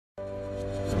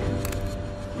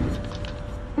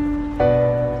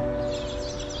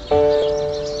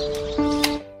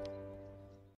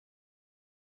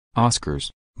Oscars,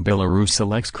 Belarus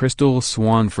selects Crystal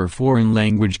Swan for foreign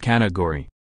language category.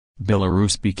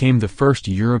 Belarus became the first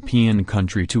European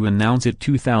country to announce its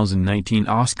 2019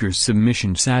 Oscars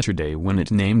submission Saturday when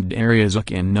it named Darya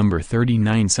Zhuk and number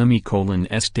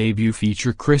 39's debut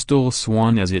feature Crystal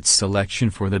Swan as its selection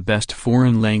for the Best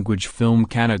Foreign Language Film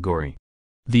category.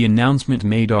 The announcement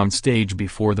made on stage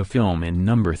before the film and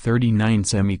number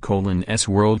 39's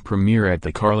world premiere at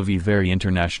the Karlovy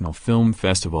International Film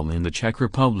Festival in the Czech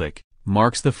Republic,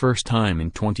 marks the first time in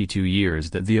 22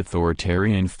 years that the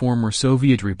authoritarian former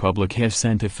Soviet Republic has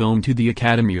sent a film to the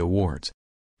Academy Awards.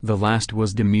 The last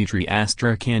was Dmitry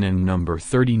Astrakhan and number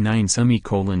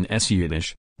 39's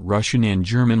Yiddish, Russian and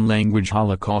German language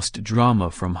Holocaust drama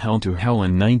From Hell to Hell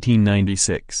in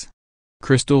 1996.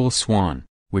 Crystal Swan,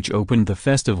 which opened the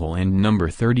festival, and number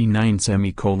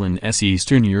 39's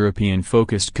Eastern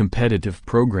European-focused competitive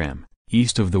program,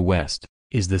 East of the West,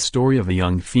 is the story of a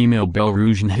young female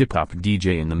Belarusian hip-hop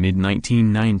DJ in the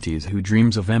mid-1990s who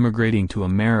dreams of emigrating to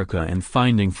America and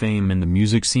finding fame in the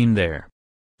music scene there.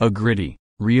 A gritty,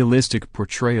 realistic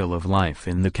portrayal of life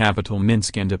in the capital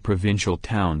Minsk and a provincial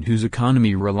town whose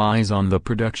economy relies on the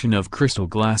production of crystal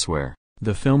glassware,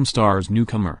 the film stars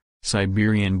newcomer,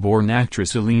 Siberian-born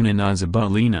actress Elena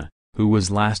Nazabalina, who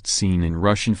was last seen in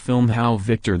Russian film How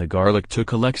Victor the Garlic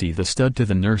Took Alexei the Stud to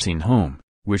the Nursing Home,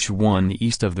 which won the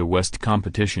East of the West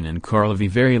competition in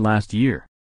Karlovy last year.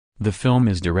 The film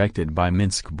is directed by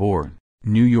Minsk-born,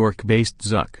 New York-based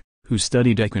Zhuk, who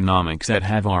studied economics at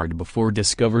Harvard before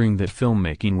discovering that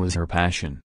filmmaking was her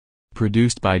passion.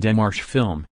 Produced by Demarche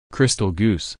Film, Crystal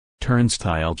Goose,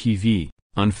 Turnstile TV,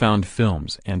 Unfound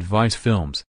Films and Vice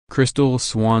Films, Crystal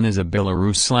Swan is a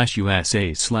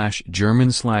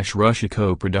Belarus/USA/German/Russia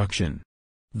co-production.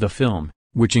 The film,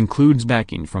 which includes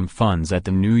backing from funds at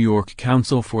the New York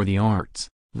Council for the Arts,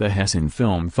 the Hessen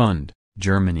Film Fund,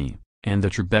 Germany, and the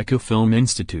Tribeca Film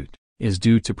Institute, is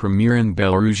due to premiere in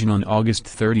Belarusian on August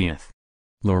 30.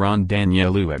 Laurent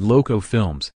Danielou at Loco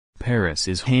Films, Paris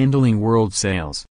is handling world sales.